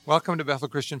Welcome to Bethel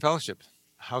Christian Fellowship,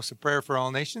 a house of prayer for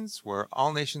all nations, where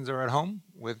all nations are at home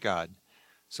with God.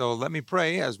 So let me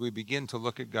pray as we begin to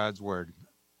look at God's Word.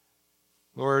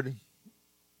 Lord,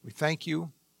 we thank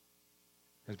you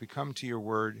as we come to your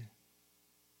Word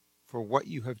for what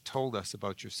you have told us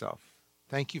about yourself.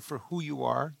 Thank you for who you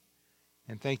are,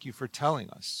 and thank you for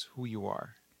telling us who you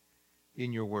are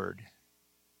in your Word,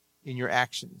 in your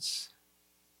actions,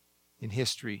 in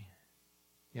history,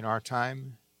 in our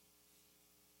time.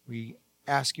 We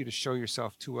ask you to show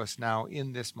yourself to us now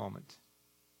in this moment,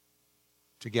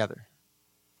 together.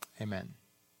 Amen.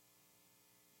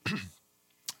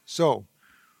 So,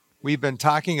 we've been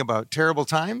talking about terrible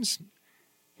times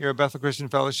here at Bethel Christian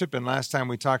Fellowship, and last time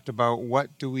we talked about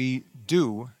what do we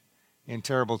do in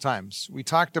terrible times. We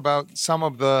talked about some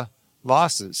of the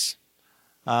losses.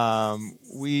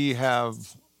 We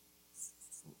have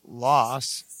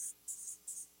loss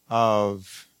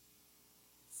of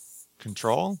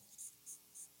control.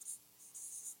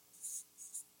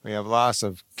 We have loss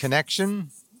of connection.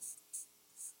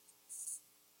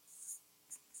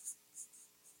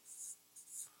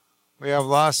 We have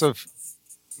loss of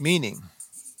meaning.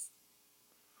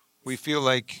 We feel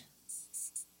like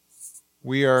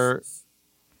we are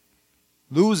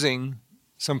losing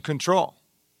some control.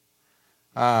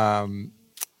 And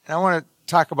I want to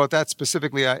talk about that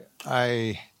specifically.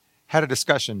 I had a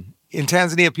discussion. In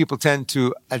Tanzania, people tend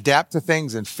to adapt to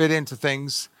things and fit into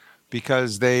things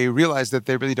because they realize that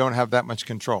they really don't have that much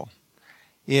control.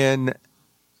 In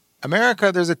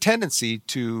America, there's a tendency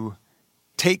to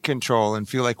take control and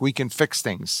feel like we can fix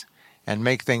things and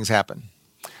make things happen.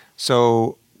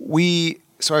 So I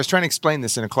was trying to explain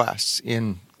this in a class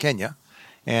in Kenya.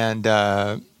 And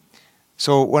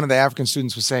so one of the African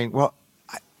students was saying, well,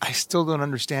 I still don't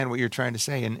understand what you're trying to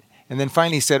say. And then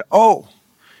finally he said, oh,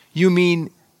 you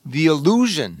mean the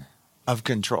illusion of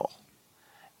control?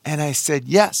 And I said,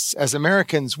 yes, as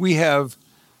Americans, we have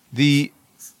the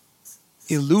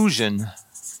illusion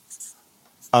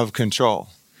of control.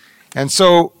 And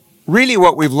so really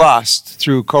what we've lost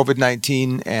through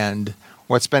COVID-19 and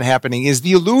what's been happening is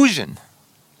the illusion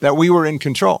that we were in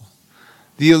control.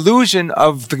 The illusion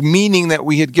of the meaning that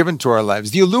we had given to our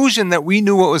lives. The illusion that we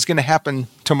knew what was going to happen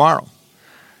tomorrow.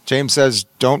 James says,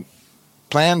 don't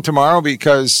plan tomorrow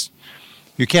because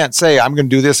you can't say, I'm going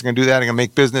to do this, I'm going to do that, I'm going to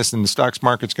make business, and the stock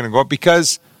market's going to go up,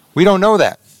 because we don't know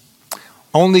that.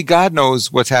 Only God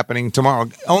knows what's happening tomorrow.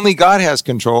 Only God has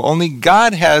control. Only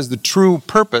God has the true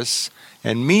purpose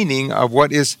and meaning of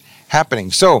what is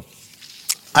happening. So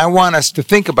I want us to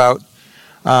think about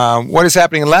what is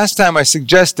happening. And last time I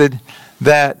suggested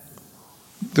that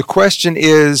the question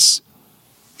is,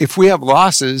 if we have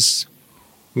losses,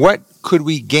 what could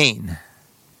we gain?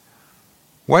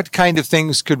 What kind of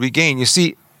things could we gain? You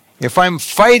see, if I'm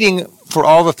fighting for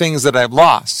all the things that I've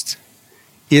lost,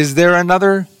 is there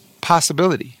another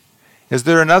possibility? Is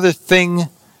there another thing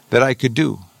that I could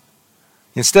do?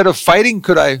 Instead of fighting,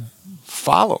 could I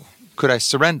follow? Could I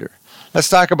surrender? Let's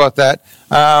talk about that.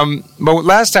 But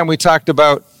last time we talked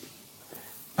about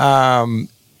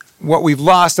what we've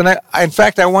lost. And in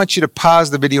fact, I want you to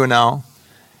pause the video now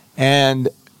and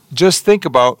just think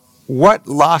about, what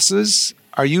losses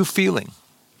are you feeling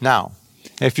now?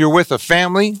 If you're with a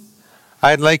family,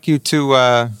 I'd like you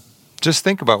to just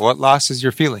think about what losses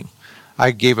you're feeling.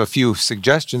 I gave a few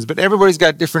suggestions, but everybody's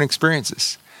got different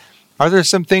experiences. Are there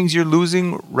some things you're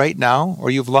losing right now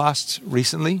or you've lost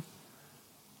recently?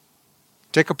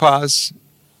 Take a pause,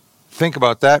 think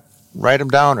about that, write them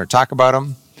down or talk about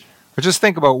them, or just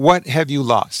think about, what have you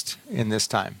lost in this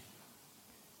time?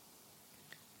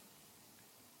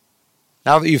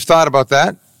 Now that you've thought about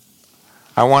that,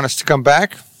 I want us to come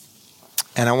back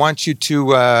and I want you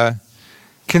to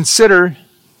consider,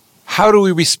 how do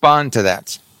we respond to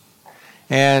that?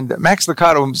 And Max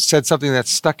Lucado said something that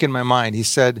stuck in my mind. He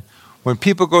said, when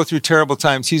people go through terrible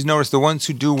times, he's noticed the ones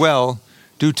who do well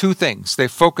do two things. They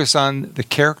focus on the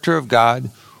character of God,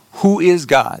 who is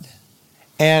God,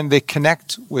 and they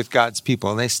connect with God's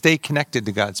people, and they stay connected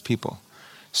to God's people.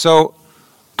 So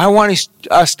I want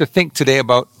us to think today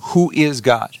about who is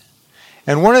God.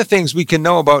 And one of the things we can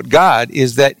know about God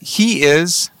is that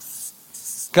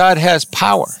God has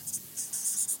power.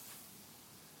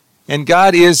 And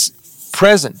God is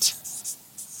present.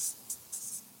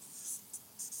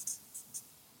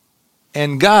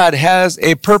 And God has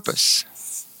a purpose.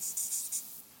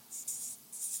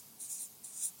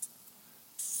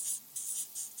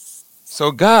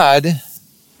 So God,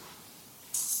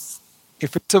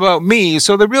 if it's about me,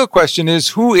 so the real question is,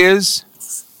 who is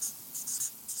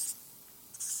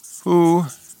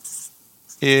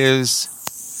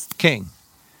king?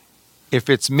 If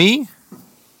it's me,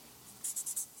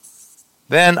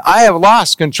 then I have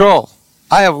lost control.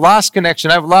 I have lost connection.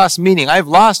 I've lost meaning. I've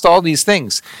lost all these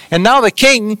things. And now the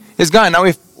king is gone. Now,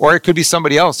 or it could be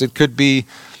somebody else. It could be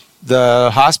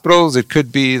the hospitals. It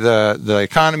could be the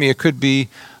economy. It could be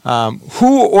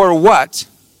who or what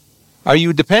are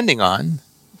you depending on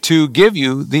to give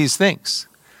you these things?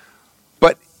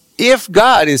 But if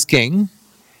God is king,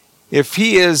 if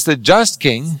he is the just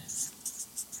king,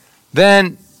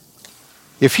 then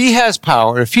if he has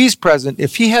power, if he's present,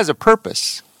 if he has a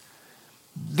purpose,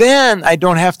 then I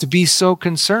don't have to be so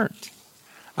concerned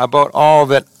about all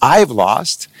that I've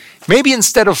lost. Maybe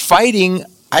instead of fighting,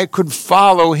 I could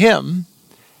follow him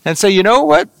and say, you know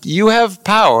what? You have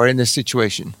power in this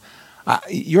situation.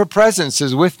 Your presence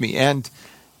is with me, and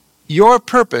your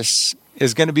purpose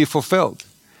is going to be fulfilled.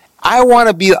 I want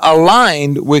to be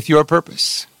aligned with your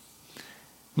purpose.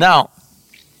 Now,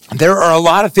 there are a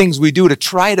lot of things we do to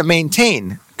try to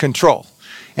maintain control.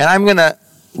 And I'm going to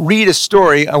read a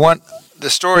story. The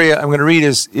story I'm going to read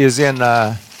is in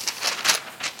 1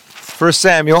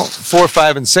 Samuel 4,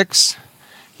 5, and 6.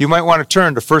 You might want to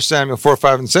turn to 1 Samuel 4,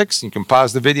 5, and 6. You can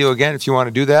pause the video again if you want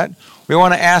to do that. We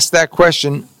want to ask that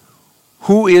question,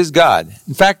 who is God?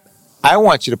 In fact, I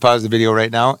want you to pause the video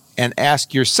right now and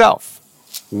ask yourself,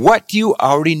 what do you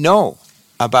already know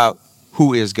about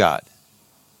who is God?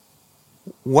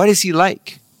 What is he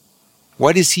like?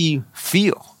 What does he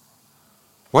feel?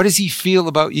 What does he feel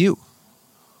about you?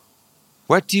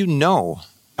 What do you know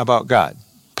about God?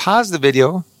 Pause the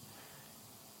video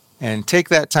and take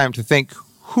that time to think,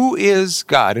 who is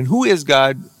God? And who is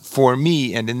God for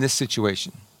me and in this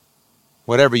situation?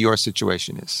 Whatever your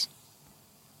situation is.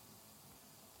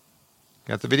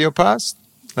 Got the video paused?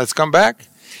 Let's come back.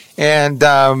 And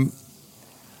I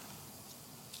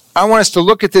want us to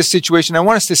look at this situation. I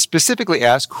want us to specifically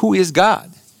ask, who is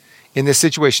God in this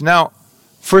situation? Now,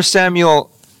 1 Samuel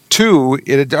 2,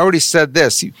 it had already said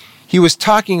this. He was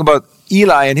talking about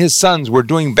Eli and his sons were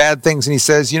doing bad things, and he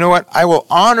says, you know what? I will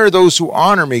honor those who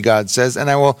honor me, God says, and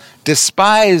I will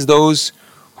despise those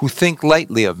who think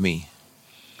lightly of me.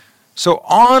 So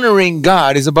honoring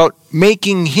God is about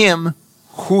making him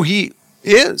who he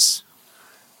is.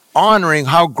 Honoring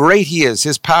how great he is,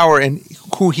 his power, and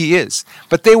who he is.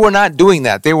 But they were not doing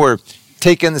that. They were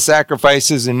taking the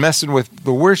sacrifices and messing with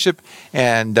the worship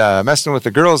and messing with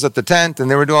the girls at the tent, and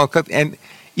they were doing all kinds. And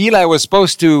Eli was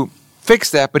supposed to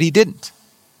fix that, but he didn't.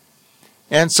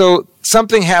 And so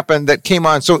something happened that came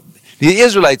on. So the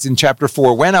Israelites in chapter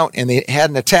 4 went out and they had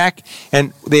an attack,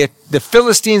 and the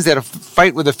Philistines, they had a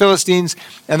fight with the Philistines,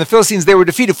 and the Philistines, they were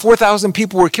defeated. 4,000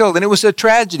 people were killed, and it was a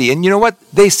tragedy. And you know what?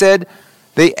 They said,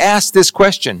 they asked this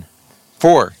question,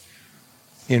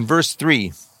 in verse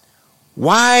 3,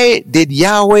 why did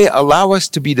Yahweh allow us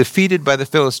to be defeated by the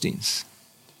Philistines?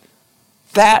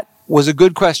 That was a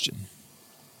good question.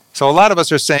 So a lot of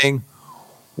us are saying,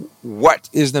 what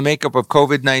is the makeup of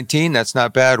COVID-19? That's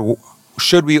not bad.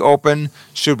 Should we open?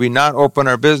 Should we not open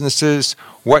our businesses?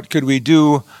 What could we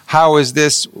do? How is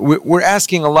this? We're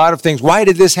asking a lot of things. Why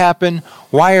did this happen?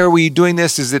 Why are we doing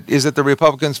this? Is it the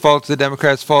Republicans' fault, the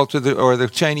Democrats' fault, or the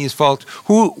Chinese fault?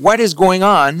 What is going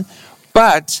on?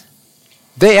 But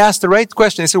they asked the right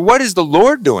question. They said, what is the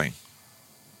Lord doing?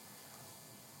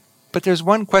 But there's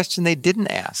one question they didn't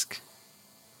ask.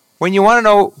 When you want to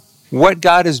know what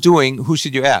God is doing, who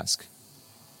should you ask?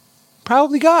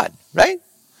 Probably God, right?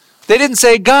 They didn't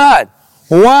say, God,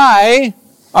 why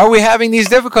are we having these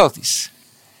difficulties?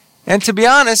 And to be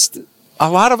honest, a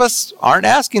lot of us aren't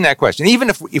asking that question. Even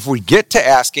if we get to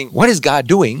asking, what is God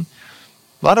doing?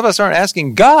 A lot of us aren't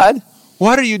asking, God,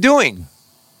 what are you doing?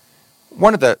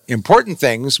 One of the important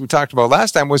things we talked about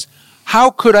last time was, how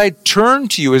could I turn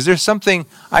to you? Is there something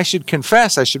I should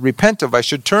confess, I should repent of, I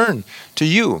should turn to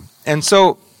you? And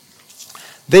so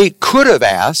they could have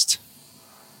asked,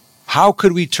 how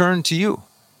could we turn to you?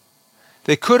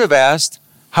 They could have asked,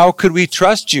 how could we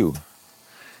trust you?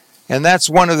 And that's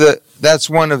one of the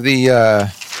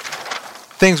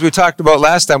things we talked about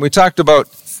last time. We talked about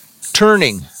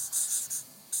turning.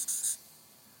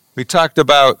 We talked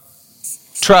about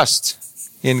trust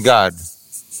in God.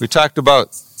 We talked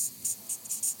about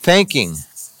thanking.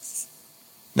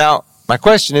 Now, my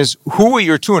question is, who are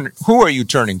you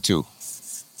turning to?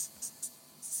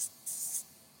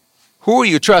 Who are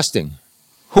you trusting?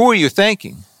 Who are you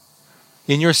thanking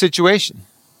in your situation?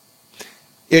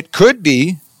 It could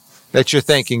be that you're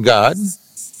thanking God,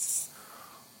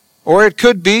 or it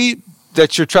could be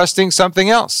that you're trusting something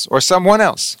else or someone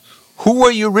else. Who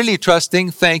are you really trusting,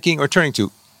 thanking, or turning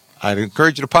to? I'd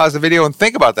encourage you to pause the video and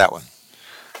think about that one.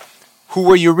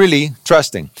 Who are you really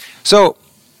trusting? So,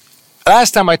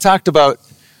 last time I talked about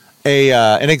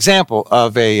an example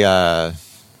of a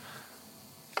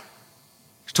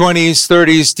 20s,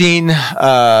 30s, teen,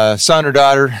 son or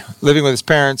daughter, living with his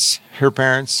parents, her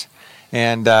parents,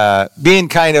 and being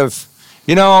kind of,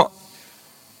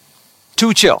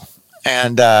 too chill.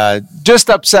 And just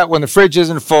upset when the fridge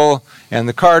isn't full and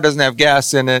the car doesn't have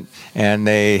gas in it and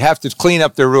they have to clean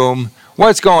up their room.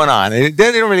 What's going on? They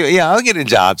don't really, I'll get a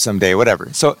job someday,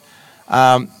 whatever. So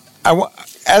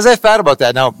as I thought about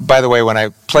that, now, by the way, when I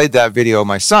played that video,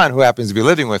 my son, who happens to be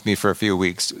living with me for a few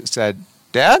weeks, said,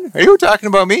 "Dad, are you talking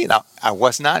about me?" No, I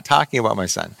was not talking about my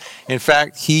son. In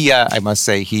fact, I must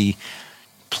say, he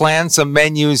planned some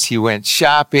menus. He went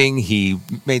shopping. He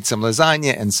made some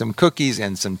lasagna and some cookies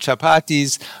and some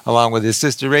chapatis along with his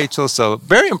sister Rachel. So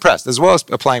very impressed, as well as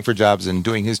applying for jobs and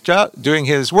doing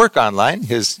his work online,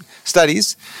 his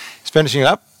studies. He's finishing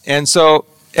up. And so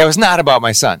it was not about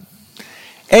my son.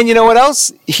 And you know what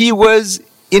else? He was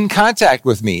in contact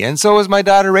with me. And so was my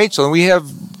daughter Rachel. And we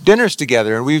have dinners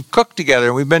together and we've cooked together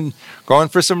and we've been going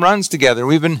for some runs together.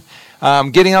 We've been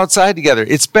getting outside together.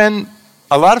 It's been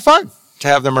a lot of fun to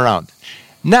have them around.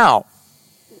 Now,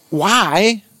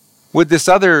 why would this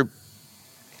other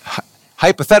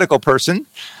hypothetical person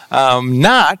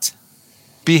not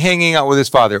be hanging out with his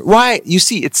father? Why? You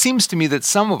see, it seems to me that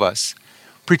some of us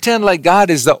pretend like God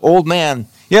is the old man.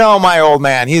 My old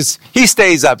man, he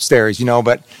stays upstairs,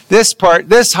 but this part of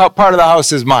the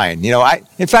house is mine.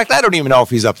 In fact, I don't even know if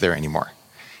he's up there anymore.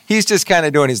 He's just kind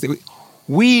of doing his thing.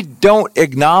 We don't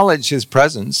acknowledge his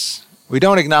presence. We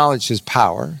don't acknowledge his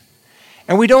power.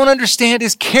 And we don't understand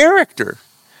his character.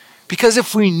 Because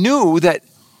if we knew that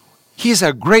he's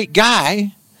a great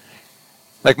guy,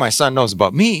 like my son knows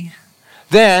about me,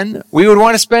 then we would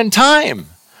want to spend time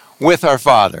with our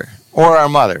father or our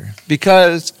mother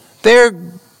because they're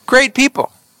great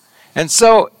people. And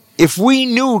so if we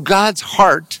knew God's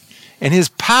heart and his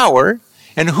power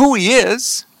and who he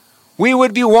is, we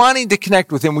would be wanting to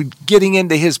connect with him, getting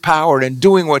into his power and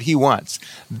doing what he wants.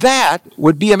 That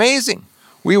would be amazing.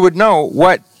 We would know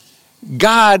what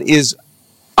God is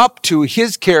up to,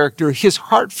 his character, his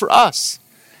heart for us.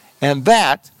 And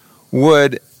that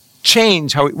would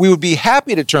change how we would be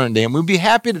happy to turn to him. We'd be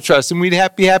happy to trust him. We'd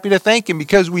be happy to thank him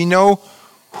because we know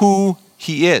who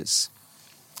he is.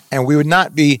 And we would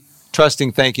not be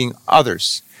thanking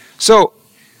others. So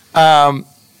I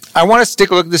want us to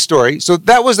take a look at this story. So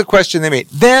that was the question they made.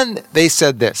 Then they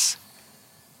said this.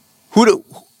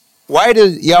 Why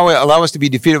did Yahweh allow us to be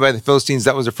defeated by the Philistines?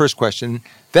 That was the first question.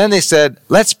 Then they said,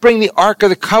 let's bring the Ark of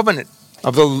the Covenant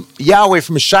of the Yahweh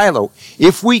from Shiloh.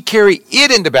 If we carry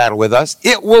it into battle with us,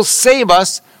 it will save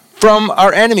us from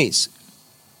our enemies.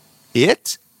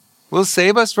 It will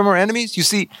save us from our enemies? You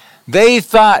see, they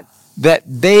thought that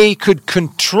they could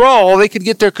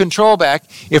get their control back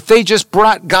if they just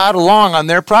brought God along on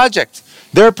their project,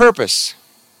 their purpose.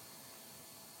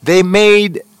 They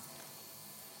made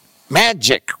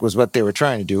magic was what they were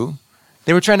trying to do.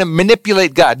 They were trying to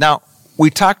manipulate God. Now, we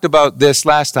talked about this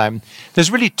last time.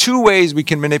 There's really two ways we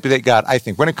can manipulate God, I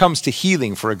think. When it comes to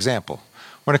healing, for example,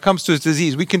 when it comes to his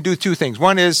disease, we can do two things.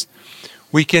 One is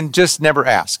we can just never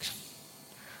ask.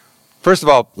 First of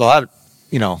all, a lot of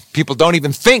people don't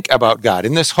even think about God.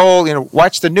 In this whole,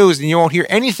 watch the news and you won't hear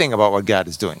anything about what God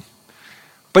is doing.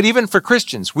 But even for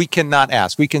Christians, we cannot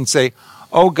ask. We can say,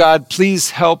 oh God,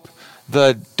 please help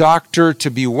the doctor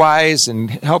to be wise and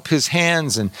help his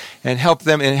hands and help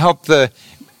them and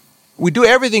we do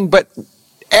everything but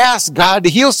ask God to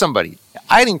heal somebody.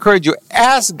 I'd encourage you,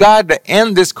 ask God to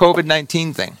end this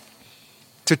COVID-19 thing,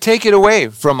 to take it away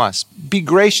from us. Be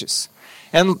gracious.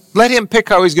 And let him pick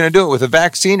how he's going to do it, with a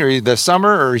vaccine or the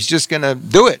summer, or he's just going to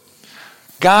do it.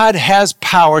 God has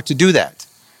power to do that.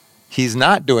 He's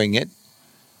not doing it.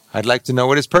 I'd like to know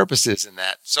what his purpose is in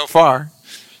that so far.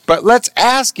 But let's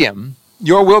ask him,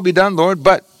 your will be done, Lord,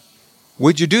 but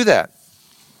would you do that?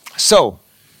 So,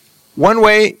 one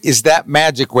way is that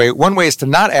magic way. One way is to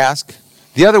not ask.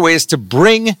 The other way is to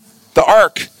bring the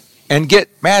ark and get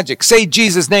magic. Say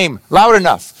Jesus' name loud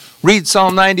enough. Read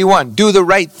Psalm 91. Do the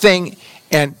right thing.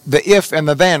 And the if and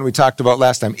the then we talked about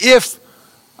last time. If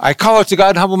I call out to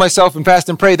God, humble myself and fast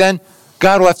and pray, then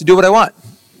God will have to do what I want.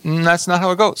 And that's not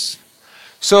how it goes.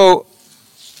 So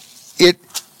it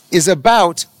is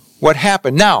about what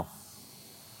happened. Now,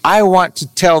 I want to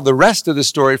tell the rest of the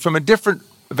story from a different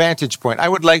vantage point. I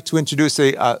would like to introduce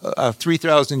a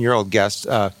 3,000-year-old guest,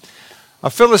 a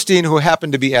Philistine who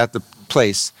happened to be at the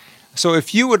place. So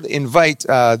if you would invite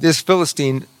this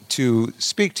Philistine to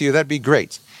speak to you, that'd be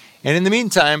great. And in the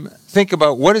meantime, think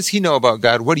about, what does he know about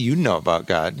God? What do you know about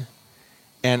God?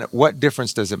 And what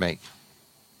difference does it make?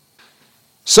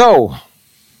 So,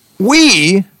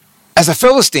 we, as the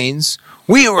Philistines,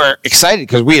 we were excited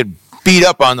because we had beat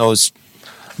up on those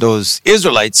those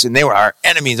Israelites, and they were our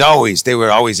enemies always. They were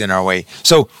always in our way.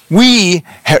 So we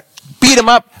had beat them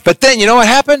up. But then, you know what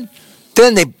happened?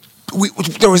 Then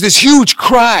there was this huge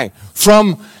cry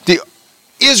from the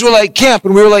Israelite camp,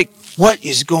 and we were like, what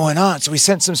is going on? So we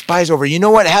sent some spies over. You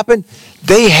know what happened?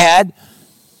 They had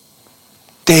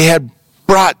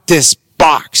brought this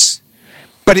box,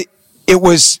 but it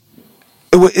was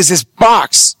this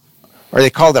box, or they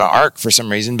called it an ark for some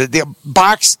reason, but the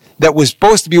box that was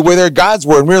supposed to be where their gods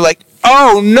were. And we were like,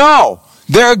 oh no,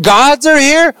 their gods are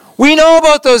here? We know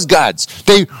about those gods.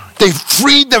 They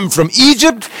freed them from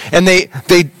Egypt, and they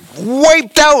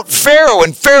wiped out Pharaoh,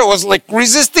 and Pharaoh was like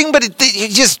resisting, but he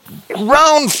just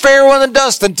ground Pharaoh in the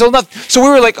dust until nothing. So we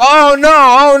were like, oh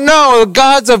no, the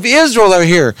gods of Israel are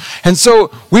here. And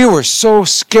so we were so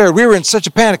scared. We were in such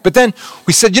a panic. But then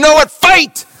we said, you know what?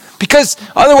 Fight! Because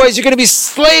otherwise you're going to be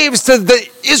slaves to the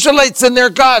Israelites and their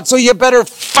gods. So you better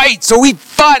fight. So we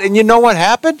fought. And you know what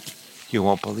happened? You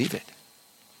won't believe it.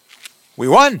 We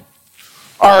won.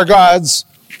 Our gods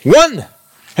won.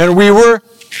 And we were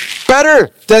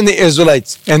better than the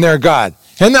Israelites and their God.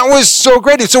 And that was so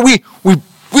great. And so we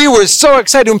were so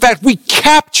excited. In fact, we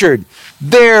captured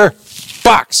their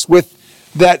box with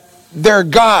their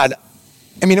God.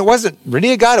 I mean, it wasn't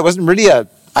really a God. It wasn't really an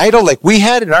idol like we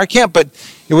had in our camp, but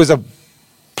it was a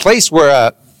place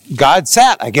where God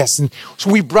sat, I guess. And so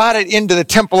we brought it into the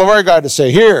temple of our God to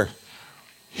say,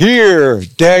 here,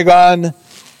 Dagon,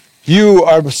 you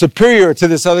are superior to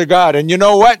this other God. And you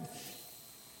know what?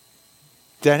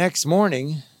 The next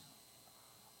morning,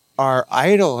 our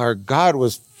idol, our God,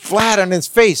 was flat on his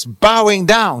face, bowing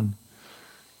down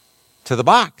to the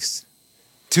box,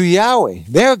 to Yahweh,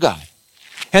 their God.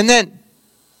 And then,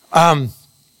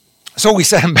 so we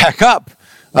set him back up,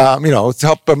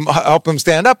 to help him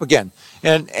stand up again.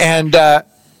 And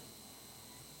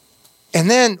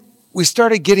then we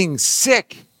started getting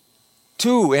sick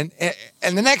too. And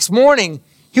the next morning,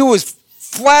 he was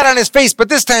flat on his face, but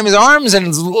this time his arms and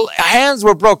his hands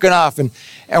were broken off. And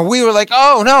we were like,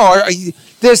 oh no,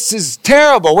 this is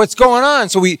terrible. What's going on?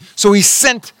 So we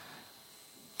sent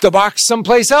the box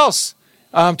someplace else,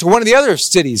 to one of the other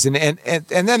cities. And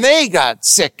then they got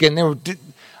sick, and they were,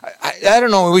 I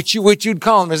don't know what you'd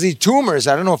call them. There's these tumors.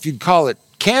 I don't know if you'd call it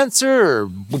cancer or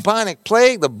bubonic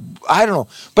plague. I don't know.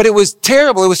 But it was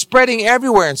terrible. It was spreading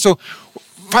everywhere. And so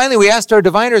finally we asked our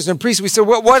diviners and priests, we said,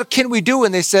 what can we do?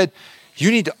 And they said, you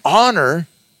need to honor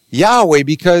Yahweh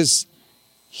because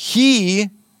he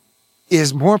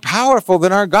is more powerful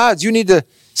than our gods. You need to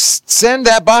send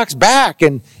that box back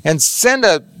and send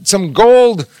some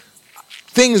gold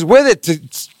things with it to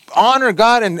honor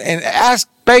God and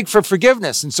beg for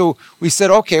forgiveness. And so we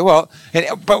said, okay, we'll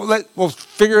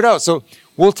figure it out. So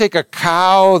we'll take a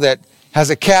cow that has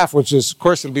a calf, which is, of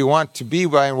course, it'll be want to be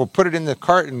by, and we'll put it in the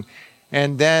cart.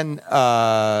 And then,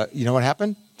 you know what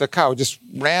happened? The cow just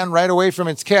ran right away from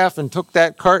its calf and took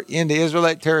that cart into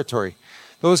Israelite territory.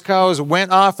 Those cows went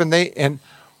off, and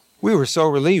we were so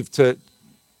relieved to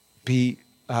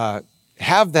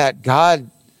have that God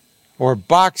or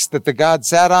box that the God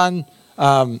sat on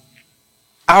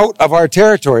out of our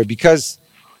territory, because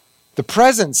the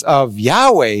presence of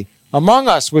Yahweh among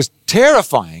us was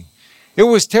terrifying. It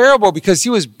was terrible because he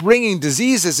was bringing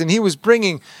diseases, and he was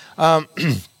bringing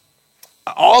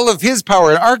all of his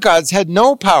power, and our gods had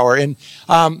no power. And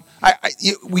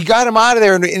we got him out of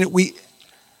there,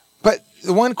 but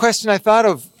the one question I thought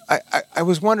of, I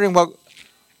was wondering, well,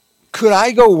 could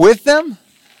I go with them?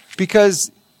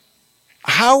 Because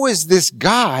how is this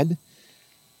God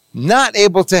not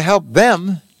able to help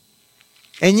them?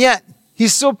 And yet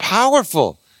he's so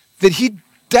powerful that he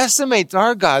decimates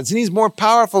our gods, and he's more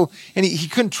powerful, and he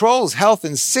controls health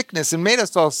and sickness and made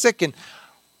us all sick. And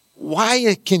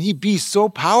why can he be so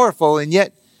powerful, and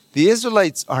yet the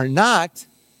Israelites are not?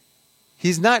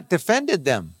 He's not defended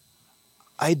them.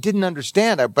 I didn't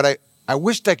understand, but I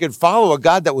wished I could follow a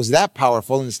God that was that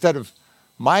powerful instead of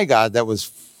my God that was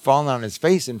falling on his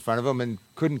face in front of him and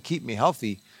couldn't keep me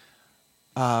healthy.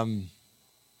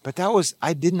 But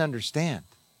I didn't understand.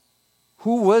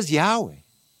 Who was Yahweh?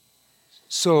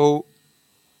 So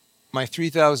my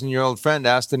 3,000-year-old friend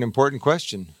asked an important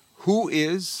question. Who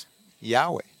is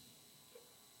Yahweh?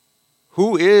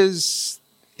 Is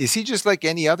he just like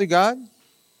any other God?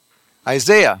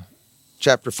 Isaiah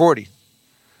chapter 40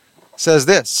 says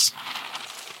this.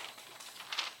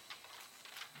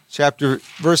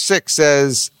 Verse 6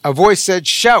 says, a voice said,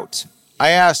 shout. I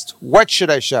asked, what should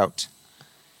I shout?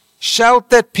 Shout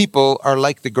that people are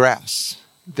like the grass.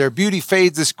 Their beauty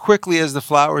fades as quickly as the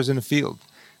flowers in a field.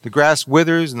 The grass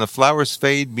withers and the flowers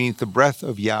fade beneath the breath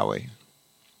of Yahweh.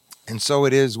 And so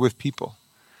it is with people.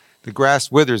 The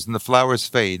grass withers and the flowers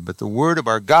fade, but the word of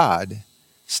our God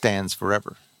stands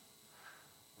forever.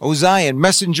 O Zion,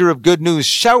 messenger of good news,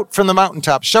 shout from the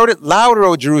mountaintop. Shout it louder,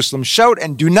 O Jerusalem. Shout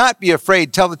and do not be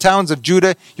afraid. Tell the towns of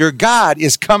Judah, your God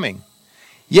is coming.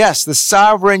 Yes, the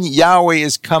sovereign Yahweh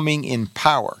is coming in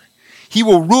power. He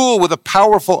will rule with a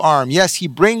powerful arm. Yes, he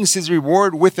brings his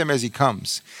reward with him as he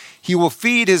comes. He will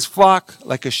feed his flock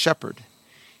like a shepherd.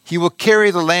 He will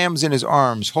carry the lambs in his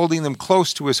arms, holding them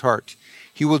close to his heart.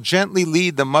 He will gently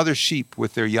lead the mother sheep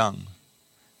with their young.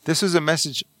 This is a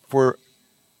message for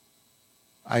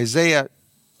Isaiah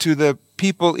to the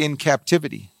people in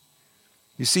captivity.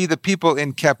 You see, the people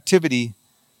in captivity,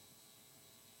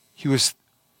 he was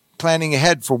planning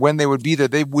ahead for when they would be there.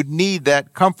 They would need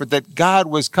that comfort that God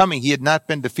was coming. He had not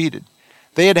been defeated.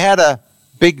 They had had a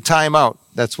big time out.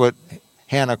 That's what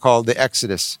Hannah called the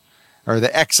Exodus, or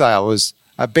the exile was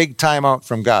a big time out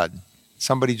from God.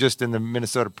 Somebody just in the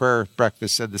Minnesota prayer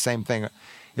breakfast said the same thing.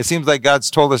 It seems like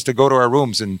God's told us to go to our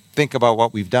rooms and think about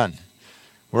what we've done.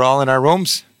 We're all in our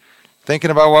rooms thinking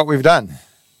about what we've done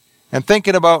and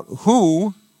thinking about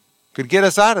who could get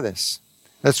us out of this.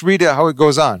 Let's read how it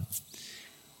goes on.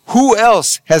 Who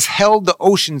else has held the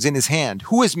oceans in his hand?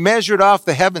 Who has measured off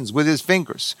the heavens with his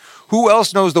fingers? Who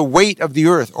else knows the weight of the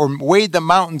earth or weighed the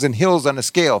mountains and hills on a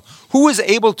scale? Who is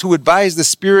able to advise the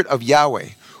spirit of Yahweh?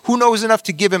 Who knows enough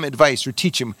to give him advice or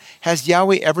teach him? Has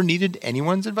Yahweh ever needed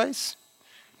anyone's advice?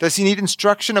 Does he need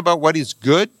instruction about what is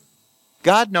good?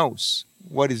 God knows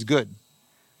what is good.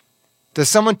 Does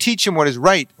someone teach him what is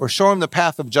right or show him the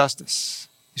path of justice?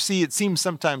 You see, it seems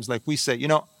sometimes like we say,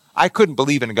 I couldn't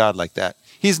believe in a God like that.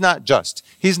 He's not just.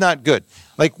 He's not good.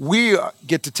 Like we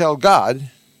get to tell God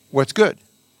what's good,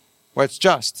 what's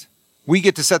just. We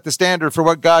get to set the standard for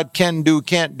what God can do,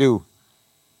 can't do.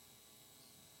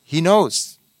 He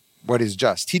knows what is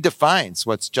just. He defines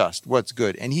what's just, what's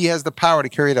good, and he has the power to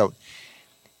carry it out.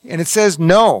 And it says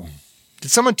no. Did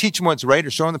someone teach him what's right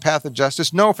or show him the path of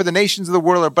justice? No, for the nations of the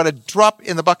world are but a drop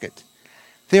in the bucket.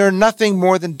 They are nothing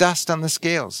more than dust on the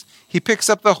scales. He picks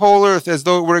up the whole earth as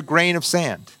though it were a grain of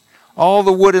sand. All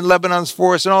the wood in Lebanon's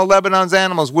forest and all Lebanon's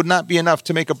animals would not be enough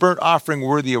to make a burnt offering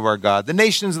worthy of our God. The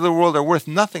nations of the world are worth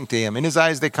nothing to him. In his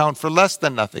eyes they count for less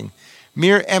than nothing,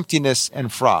 mere emptiness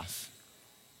and froth.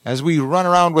 As we run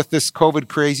around with this COVID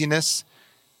craziness,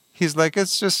 he's like,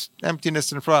 it's just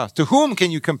emptiness and froth. To whom can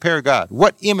you compare God?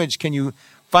 What image can you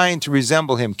find to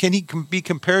resemble him? Can he be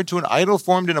compared to an idol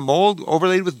formed in a mold,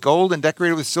 overlaid with gold and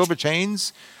decorated with silver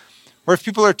chains? Or if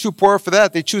people are too poor for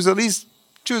that, they choose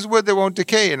wood that won't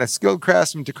decay and a skilled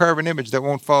craftsman to carve an image that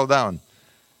won't fall down.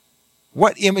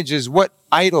 What images, what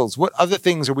idols, what other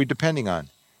things are we depending on?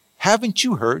 Haven't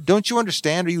you heard? Don't you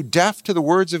understand? Are you deaf to the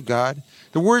words of God?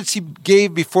 The words he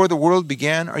gave before the world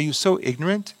began, are you so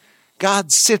ignorant?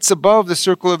 God sits above the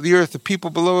circle of the earth, the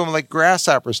people below him like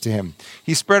grasshoppers to him.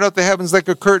 He spread out the heavens like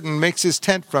a curtain, makes his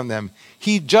tent from them.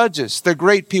 He judges the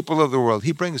great people of the world.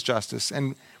 He brings justice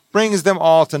and brings them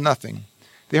all to nothing.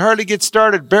 They hardly get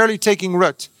started, barely taking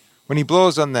root, when he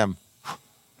blows on them,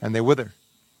 and they wither.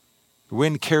 The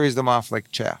wind carries them off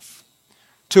like chaff.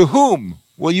 To whom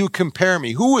will you compare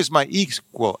me? Who is my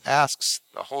equal? Asks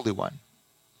the Holy One.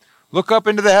 Look up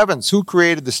into the heavens. Who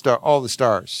created all the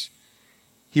stars?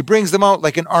 He brings them out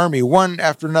like an army, one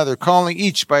after another, calling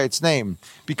each by its name.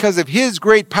 Because of his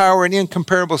great power and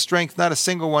incomparable strength, not a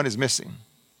single one is missing.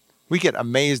 We get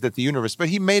amazed at the universe, but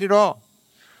he made it all.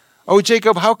 Oh,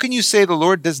 Jacob, how can you say the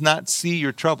Lord does not see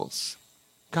your troubles?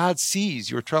 God sees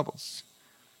your troubles.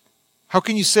 How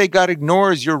can you say God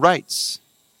ignores your rights?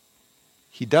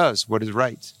 He does what is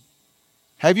right.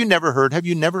 Have you never heard? Have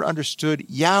you never understood?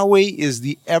 Yahweh is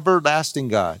the everlasting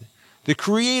God, the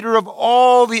creator of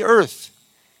all the earth.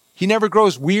 He never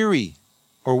grows weary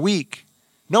or weak.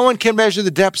 No one can measure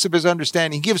the depths of his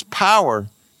understanding. He gives power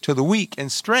to the weak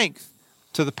and strength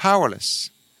to the powerless.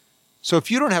 So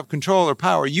if you don't have control or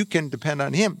power, you can depend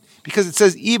on him. Because it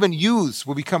says even youths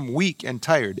will become weak and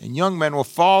tired, and young men will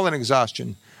fall in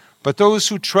exhaustion. But those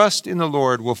who trust in the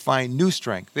Lord will find new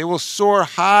strength. They will soar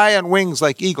high on wings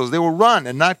like eagles. They will run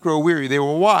and not grow weary. They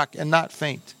will walk and not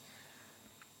faint.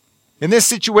 In this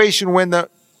situation, when the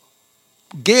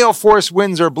gale force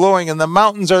winds are blowing and the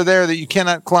mountains are there that you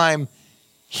cannot climb,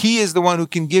 he is the one who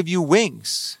can give you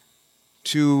wings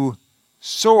to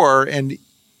soar, and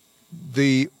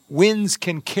the winds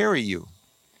can carry you.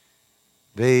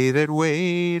 They that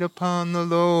wait upon the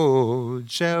Lord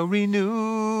shall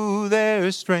renew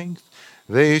their strength.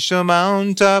 They shall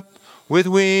mount up with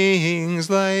wings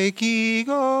like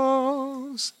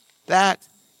eagles. That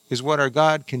is what our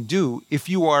God can do if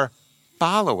you are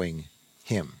following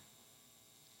him.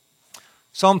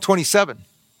 Psalm 27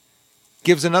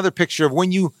 gives another picture of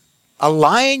when you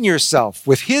align yourself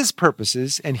with his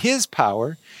purposes and his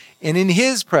power and in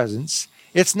his presence,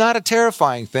 it's not a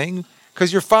terrifying thing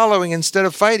because you're following instead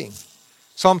of fighting.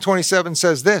 Psalm 27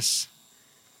 says this,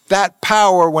 that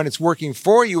power when it's working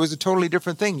for you is a totally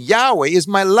different thing. Yahweh is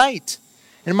my light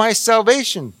and my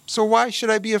salvation, so why should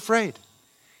I be afraid?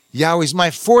 Yahweh is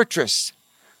my fortress,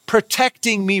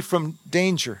 protecting me from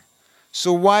danger.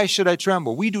 So why should I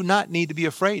tremble? We do not need to be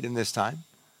afraid in this time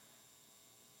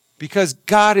because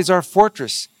God is our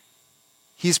fortress.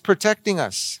 He's protecting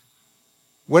us.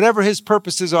 Whatever his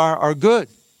purposes are good,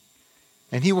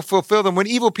 and he will fulfill them. When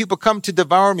evil people come to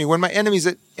devour me, when my enemies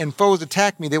and foes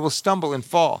attack me, they will stumble and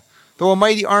fall. Though a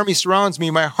mighty army surrounds me,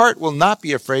 my heart will not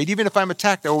be afraid. Even if I'm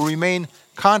attacked, I will remain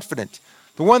confident.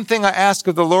 The one thing I ask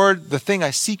of the Lord, the thing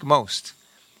I seek most,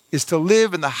 is to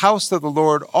live in the house of the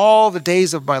Lord all the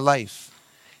days of my life,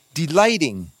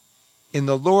 delighting in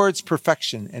the Lord's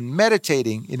perfection and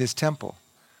meditating in his temple.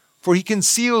 For he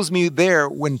conceals me there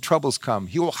when troubles come.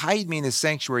 He will hide me in his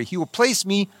sanctuary. He will place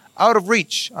me out of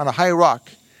reach on a high rock.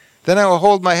 Then I will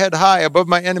hold my head high above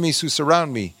my enemies who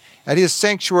surround me. At his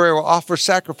sanctuary I will offer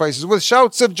sacrifices with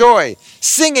shouts of joy,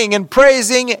 singing and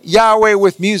praising Yahweh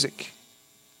with music.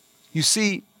 You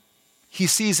see, he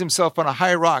sees himself on a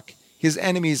high rock. His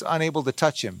enemies unable to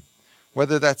touch him,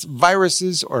 whether that's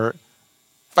viruses or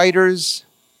fighters.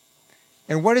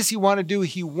 And what does he want to do?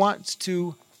 He wants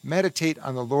to meditate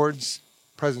on the Lord's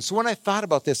presence. So when I thought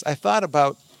about this, I thought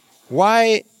about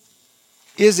why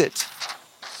is it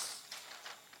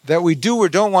that we do or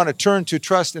don't want to turn to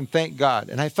trust and thank God?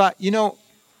 And I thought,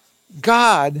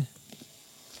 God,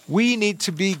 we need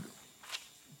to be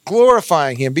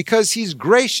glorifying him because he's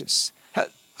gracious.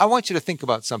 I want you to think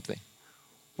about something.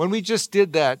 When we just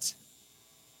did that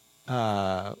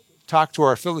talk to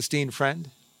our Philistine friend,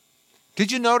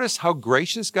 did you notice how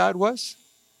gracious God was?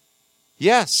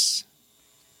 Yes,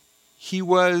 he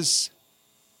was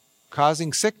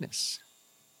causing sickness,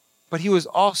 but he was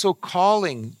also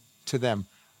calling to them,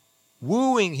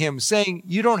 wooing him, saying,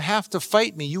 you don't have to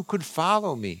fight me. You could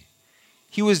follow me.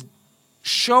 He was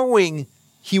showing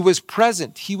he was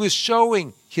present. He was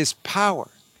showing his power.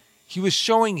 He was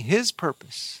showing his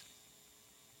purpose.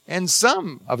 And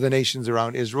some of the nations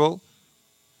around Israel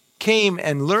came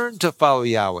and learned to follow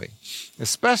Yahweh,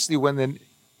 especially when the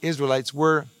Israelites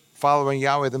were following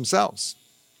Yahweh themselves.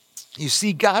 You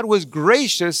see, God was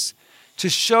gracious to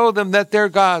show them that their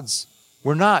gods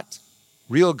were not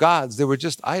real gods. They were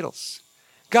just idols.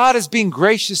 God is being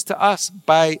gracious to us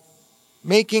by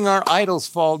making our idols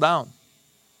fall down.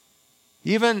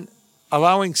 Even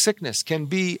allowing sickness can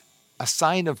be a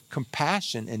sign of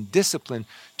compassion and discipline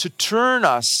to turn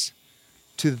us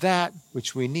to that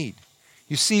which we need.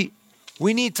 You see,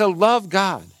 we need to love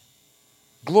God,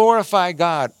 glorify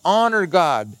God, honor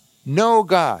God, know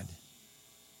God.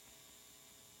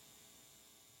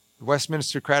 The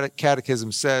Westminster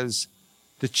Catechism says,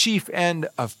 the chief end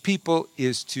of people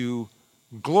is to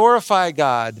glorify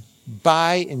God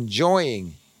by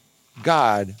enjoying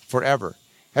God forever.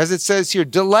 As it says here,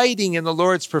 delighting in the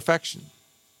Lord's perfection.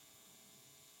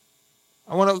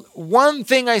 One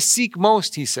thing I seek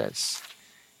most, he says.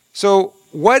 So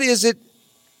what is it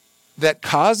that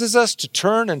causes us to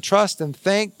turn and trust and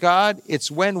thank God? It's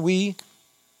when we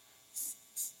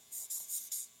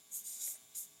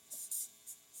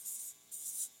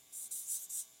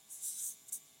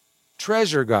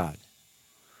treasure God.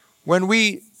 When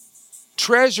we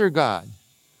treasure God,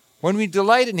 when we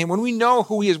delight in him, when we know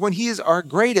who he is, when he is our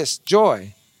greatest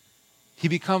joy, he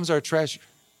becomes our treasure.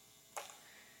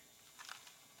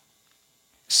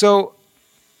 So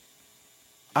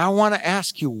I want to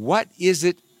ask you, what is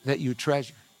it that you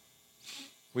treasure?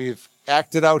 We've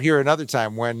acted out here another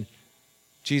time when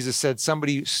Jesus said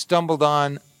somebody stumbled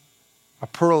on a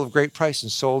pearl of great price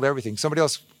and sold everything. Somebody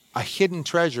else, a hidden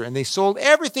treasure, and they sold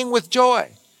everything with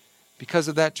joy because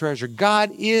of that treasure.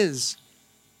 God is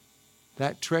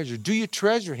that treasure. Do you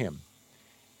treasure him?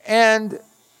 And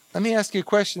let me ask you a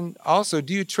question also.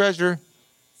 Do you treasure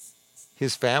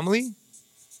his family?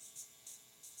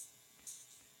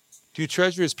 Do you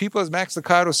treasure his people? As Max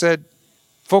Lucado said,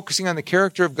 focusing on the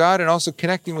character of God and also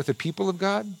connecting with the people of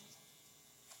God.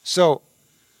 So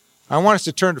I want us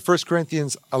to turn to 1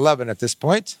 Corinthians 11 at this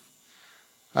point.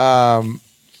 Just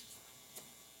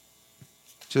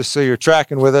so you're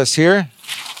tracking with us here.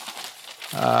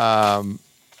 1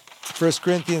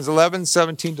 Corinthians 11,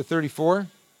 17 to 34.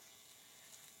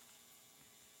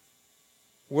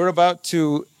 We're about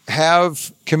to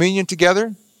have communion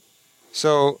together.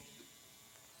 So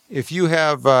if you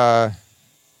have, if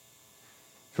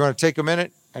you want to take a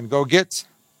minute and go get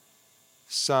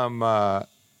some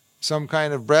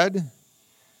kind of bread,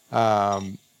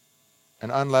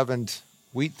 an unleavened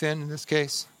wheat thin in this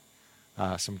case,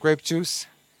 some grape juice.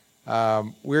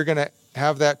 We're going to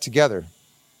have that together.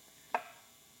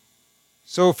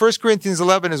 So 1 Corinthians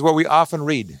 11 is what we often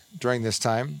read during this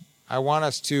time. I want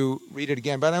us to read it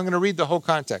again, but I'm going to read the whole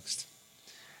context.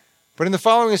 But in the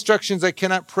following instructions, I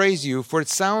cannot praise you, for it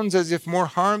sounds as if more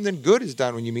harm than good is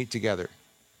done when you meet together.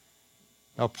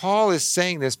 Now, Paul is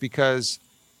saying this because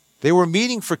they were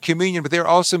meeting for communion, but they were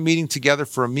also meeting together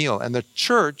for a meal. And the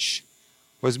church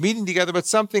was meeting together, but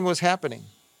something was happening.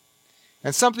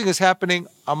 And something is happening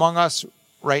among us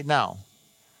right now.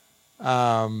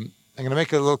 I'm going to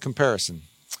make a little comparison.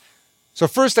 So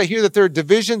first, I hear that there are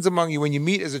divisions among you when you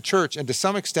meet as a church, and to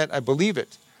some extent, I believe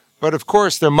it. But of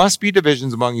course, there must be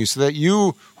divisions among you so that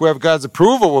you who have God's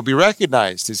approval will be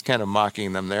recognized. He's kind of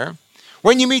mocking them there.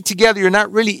 When you meet together, you're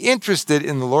not really interested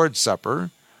in the Lord's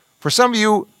Supper. For some of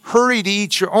you, hurry to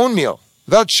eat your own meal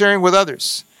without sharing with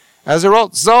others. As a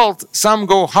result, some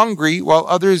go hungry while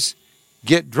others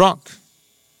get drunk.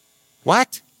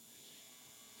 What?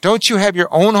 Don't you have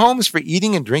your own homes for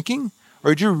eating and drinking?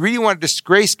 Or do you really want to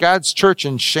disgrace God's church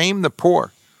and shame the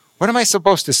poor? What am I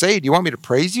supposed to say? Do you want me to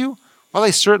praise you? Well,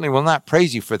 I certainly will not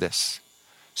praise you for this.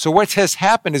 So what has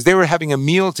happened is they were having a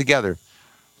meal together.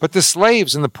 But the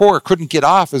slaves and the poor couldn't get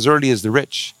off as early as the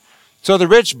rich. So the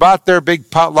rich bought their big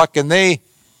potluck, and they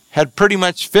had pretty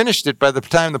much finished it by the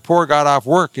time the poor got off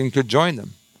work and could join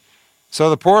them. So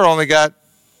the poor only got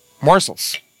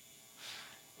morsels.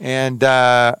 And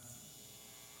the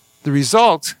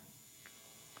result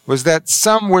was that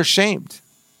some were shamed.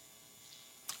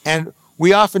 And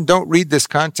we often don't read this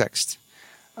context.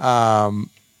 I'm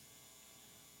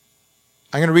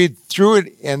going to read through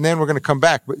it, and then we're going to come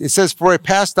back. But it says, for I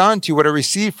passed on to you what I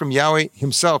received from Yahweh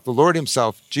himself, the Lord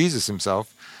himself, Jesus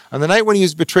himself. On the night when he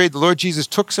was betrayed, the Lord Jesus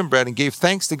took some bread and gave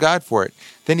thanks to God for it.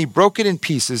 Then he broke it in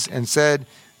pieces and said,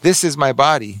 this is my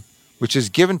body, which is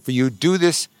given for you. Do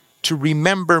this to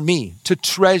remember me, to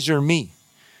treasure me.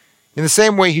 In the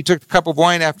same way, he took the cup of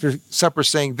wine after supper,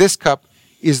 saying, this cup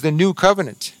is the new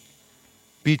covenant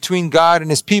between God and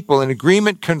his people, an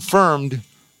agreement confirmed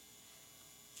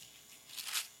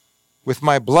with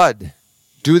my blood.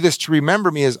 Do this to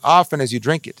remember me as often as you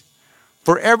drink it.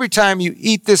 For every time you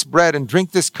eat this bread and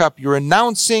drink this cup, you're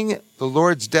announcing the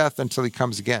Lord's death until he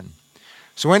comes again.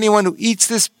 So anyone who eats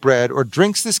this bread or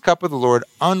drinks this cup of the Lord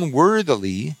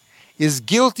unworthily is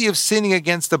guilty of sinning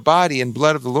against the body and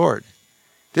blood of the Lord.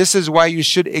 This is why you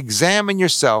should examine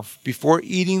yourself before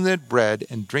eating the bread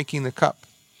and drinking the cup.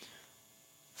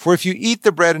 For if you eat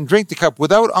the bread and drink the cup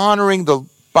without honoring the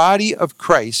body of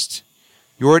Christ,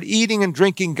 you are eating and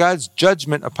drinking God's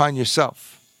judgment upon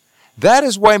yourself. That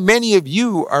is why many of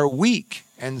you are weak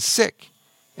and sick,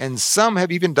 and some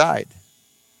have even died.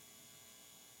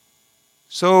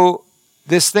 So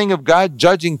this thing of God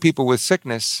judging people with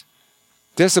sickness,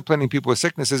 disciplining people with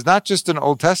sickness, is not just an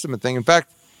Old Testament thing. In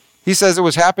fact, he says it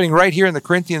was happening right here in the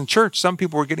Corinthian church. Some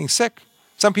people were getting sick.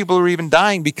 Some people were even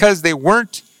dying because they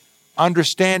weren't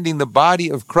understanding the body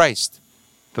of Christ,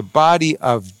 the body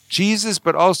of Jesus,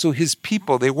 but also his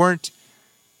people. They weren't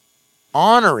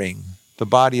honoring the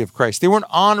body of Christ. They weren't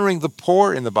honoring the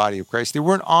poor in the body of Christ. They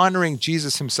weren't honoring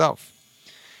Jesus himself.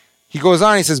 He goes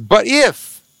on, he says, but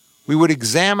if we would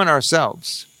examine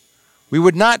ourselves, we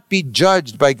would not be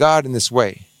judged by God in this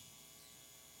way.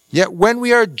 Yet when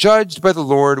we are judged by the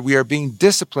Lord, we are being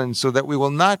disciplined so that we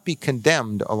will not be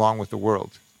condemned along with the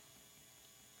world.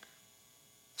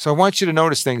 So I want you to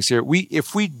notice things here.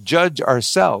 If we judge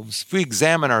ourselves, if we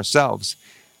examine ourselves,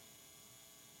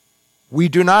 we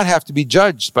do not have to be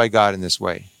judged by God in this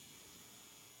way.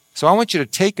 So I want you to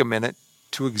take a minute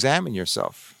to examine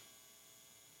yourself.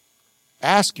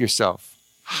 Ask yourself,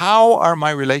 how are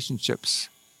my relationships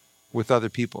with other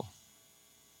people?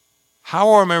 How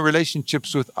are my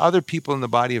relationships with other people in the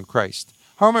body of Christ?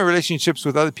 How are my relationships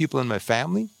with other people in my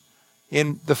family?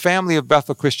 In the family of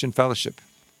Bethel Christian Fellowship?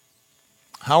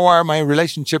 How are my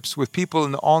relationships with people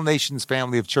in the All Nations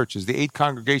family of churches, the 8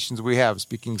 congregations we have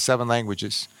speaking 7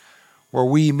 languages, where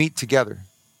we meet together?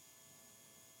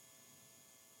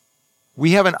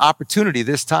 We have an opportunity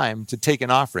this time to take an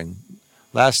offering.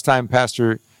 Last time,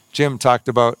 Pastor Jim talked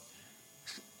about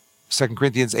 2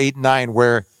 Corinthians 8 and 9,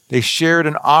 where they shared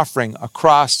an offering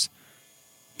across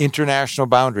international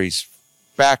boundaries,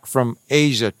 back from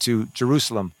Asia to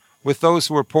Jerusalem, with those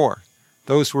who were poor,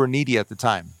 those who were needy at the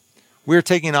time. We're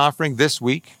taking an offering this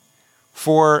week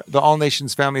for the All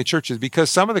Nations family of churches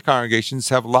because some of the congregations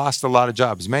have lost a lot of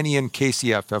jobs. Many in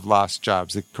KCF have lost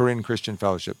jobs, the Korean Christian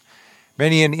Fellowship.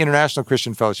 Many in International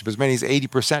Christian Fellowship, as many as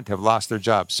 80% have lost their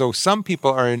jobs. So some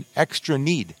people are in extra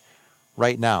need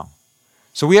right now.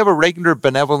 So we have a regular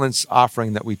benevolence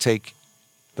offering that we take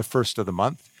the first of the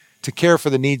month to care for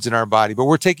the needs in our body. But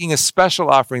we're taking a special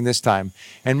offering this time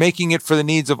and making it for the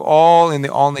needs of all in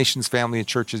the All Nations family of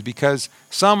churches, because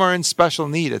some are in special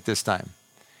need at this time.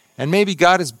 And maybe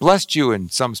God has blessed you in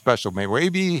some special way.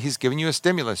 Maybe he's given you a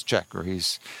stimulus check, or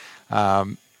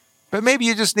but maybe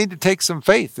you just need to take some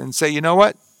faith and say, you know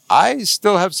what? I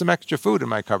still have some extra food in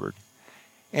my cupboard.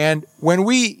 And when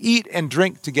we eat and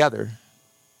drink together,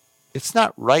 it's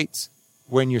not right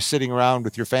when you're sitting around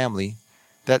with your family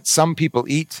that some people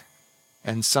eat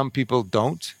and some people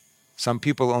don't. Some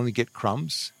people only get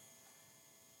crumbs.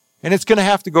 And it's going to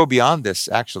have to go beyond this,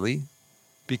 actually,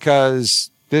 because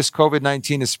this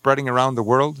COVID-19 is spreading around the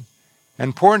world,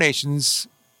 and poor nations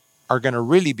are going to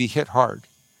really be hit hard.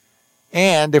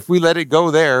 And if we let it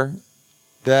go there,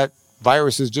 that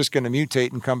virus is just going to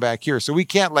mutate and come back here. So we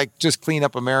can't just clean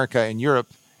up America and Europe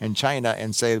and China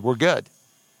and say we're good.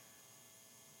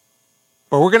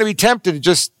 Or we're going to be tempted to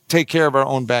just take care of our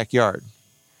own backyard.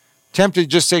 Tempted to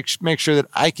just make sure that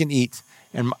I can eat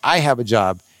and I have a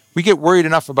job. We get worried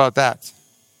enough about that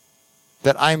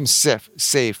I'm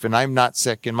safe and I'm not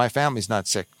sick and my family's not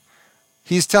sick.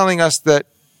 He's telling us that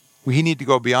we need to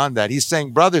go beyond that. He's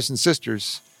saying, brothers and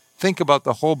sisters, think about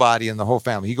the whole body and the whole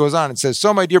family. He goes on and says,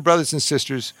 so my dear brothers and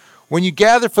sisters, when you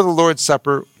gather for the Lord's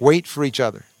Supper, wait for each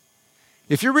other.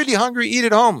 If you're really hungry, eat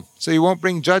at home, so you won't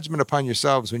bring judgment upon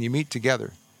yourselves when you meet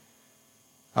together.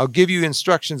 I'll give you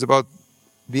instructions about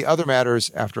the other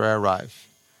matters after I arrive.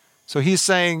 So he's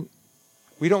saying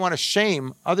we don't want to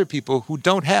shame other people who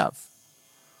don't have.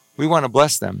 We want to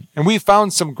bless them. And we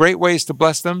found some great ways to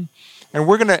bless them. And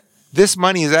this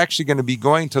money is actually going to be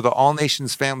going to the All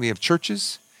Nations family of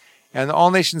churches. And the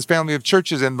All Nations family of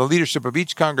churches and the leadership of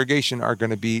each congregation are going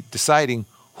to be deciding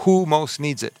who most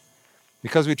needs it,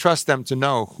 because we trust them to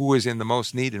know who is in the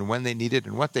most need and when they need it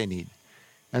and what they need.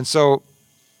 And so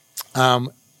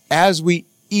as we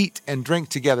eat and drink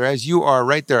together, as you are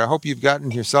right there, I hope you've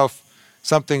gotten yourself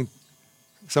something,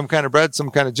 some kind of bread, some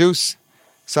kind of juice,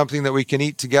 something that we can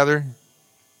eat together.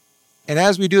 And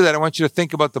as we do that, I want you to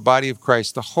think about the body of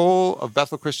Christ. The whole of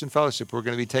Bethel Christian Fellowship, we're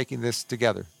going to be taking this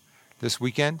together this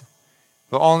weekend.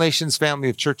 The All Nations family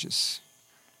of churches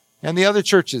and the other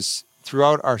churches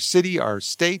throughout our city, our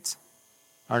state,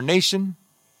 our nation,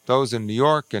 those in New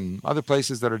York and other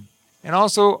places and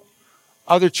also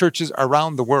other churches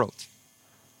around the world.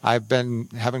 I've been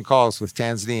having calls with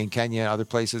Tanzania and Kenya and other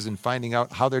places and finding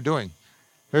out how they're doing.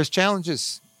 There's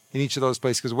challenges in each of those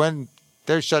places because when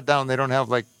they're shut down, they don't have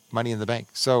money in the bank.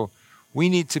 So we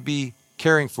need to be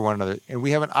caring for one another. And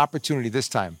we have an opportunity this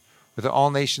time with the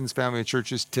All Nations family of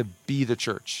churches to be the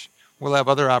church. We'll have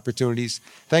other opportunities.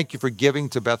 Thank you for giving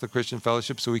to Bethel Christian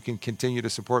Fellowship so we can continue to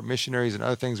support missionaries and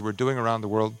other things we're doing around the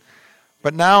world.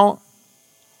 But now,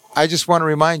 I just want to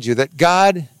remind you that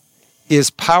God is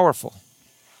powerful.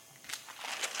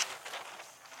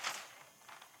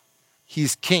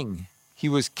 He's king. He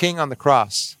was king on the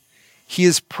cross. He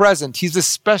is present. He's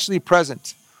especially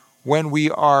present when we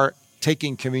are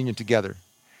taking communion together.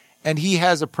 And he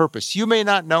has a purpose. You may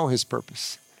not know his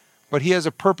purpose, but he has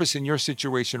a purpose in your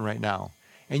situation right now.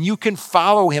 And you can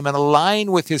follow him and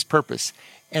align with his purpose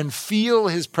and feel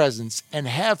his presence and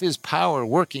have his power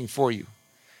working for you.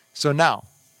 So now,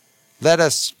 let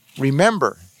us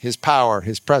remember his power,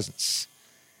 his presence,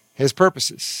 his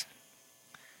purposes.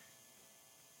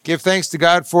 Give thanks to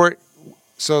God for it.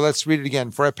 So let's read it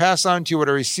again. For I pass on to you what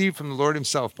I received from the Lord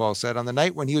himself, Paul said. On the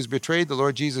night when he was betrayed, the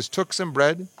Lord Jesus took some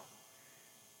bread.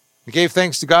 He gave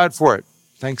thanks to God for it.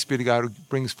 Thanks be to God who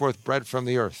brings forth bread from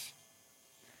the earth.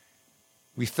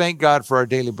 We thank God for our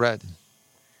daily bread.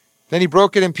 Then he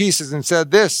broke it in pieces and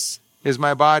said, this is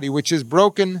my body, which is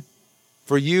broken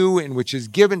for you and which is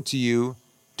given to you.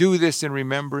 Do this in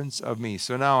remembrance of me.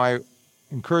 So now I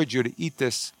encourage you to eat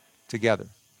this together.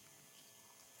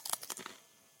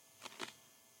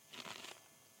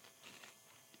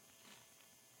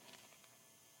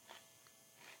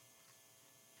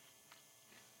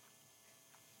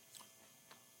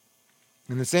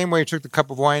 In the same way, he took the cup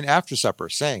of wine after supper,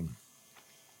 saying,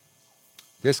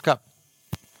 this cup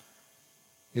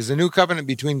is a new covenant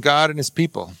between God and his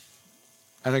people,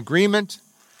 an agreement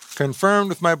confirmed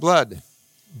with my blood.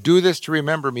 Do this to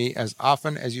remember me as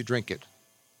often as you drink it.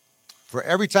 For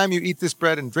every time you eat this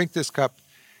bread and drink this cup,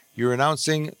 you're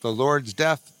announcing the Lord's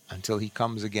death until he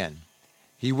comes again.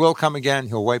 He will come again.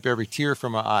 He'll wipe every tear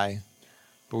from our eye.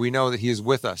 But we know that he is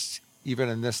with us, even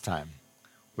in this time,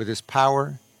 with his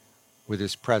power, with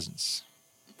his presence.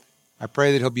 I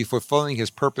pray that he'll be fulfilling his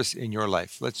purpose in your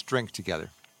life. Let's drink together.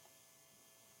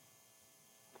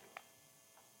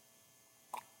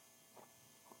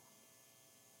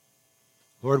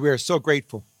 Lord, we are so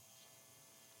grateful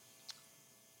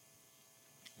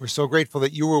We're so grateful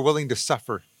that you were willing to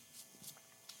suffer,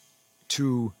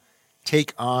 to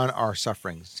take on our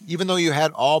sufferings. Even though you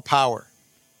had all power,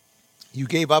 you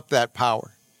gave up that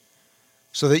power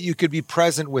so that you could be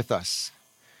present with us,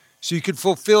 so you could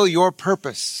fulfill your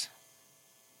purpose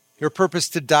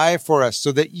to die for us,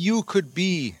 so that you could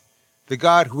be the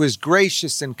God who is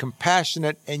gracious and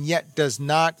compassionate and yet does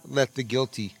not let the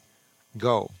guilty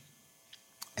go.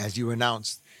 As you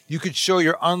announced, you could show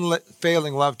your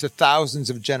unfailing love to thousands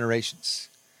of generations.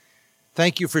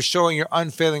 Thank you for showing your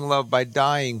unfailing love by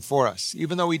dying for us,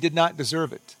 even though we did not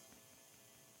deserve it.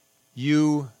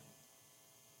 You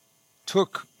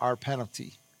took our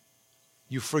penalty.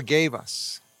 You forgave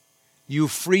us. You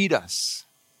freed us.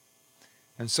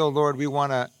 And so, Lord, we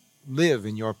want to live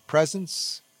in your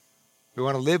presence. We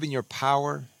want to live in your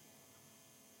power.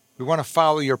 We want to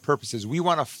follow your purposes. We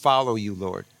want to follow you,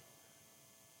 Lord.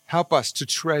 Help us to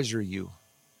treasure you,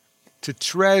 to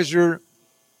treasure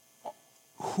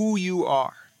who you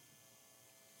are.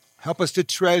 Help us to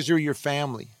treasure your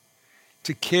family,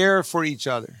 to care for each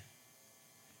other.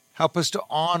 Help us to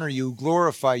honor you,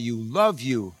 glorify you, love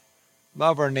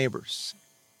our neighbors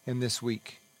in this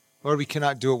week. Lord, we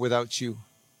cannot do it without you.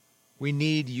 We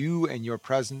need you and your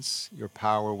presence, your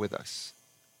power with us.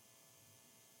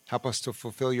 Help us to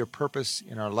fulfill your purpose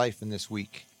in our life in this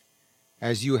week.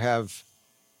 As you have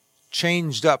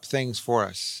changed up things for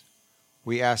us,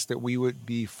 we ask that we would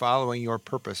be following your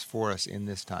purpose for us in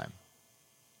this time.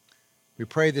 We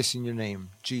pray this in your name,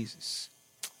 Jesus.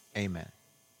 Amen.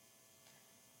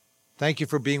 Thank you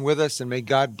for being with us, and may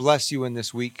God bless you in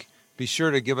this week. Be sure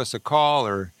to give us a call,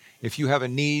 or if you have a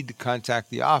need, contact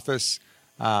the office.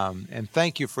 And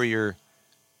thank you for your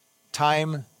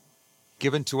time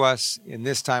given to us in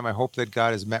this time. I hope that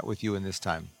God has met with you in this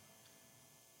time.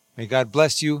 May God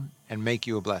bless you and make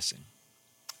you a blessing.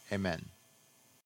 Amen.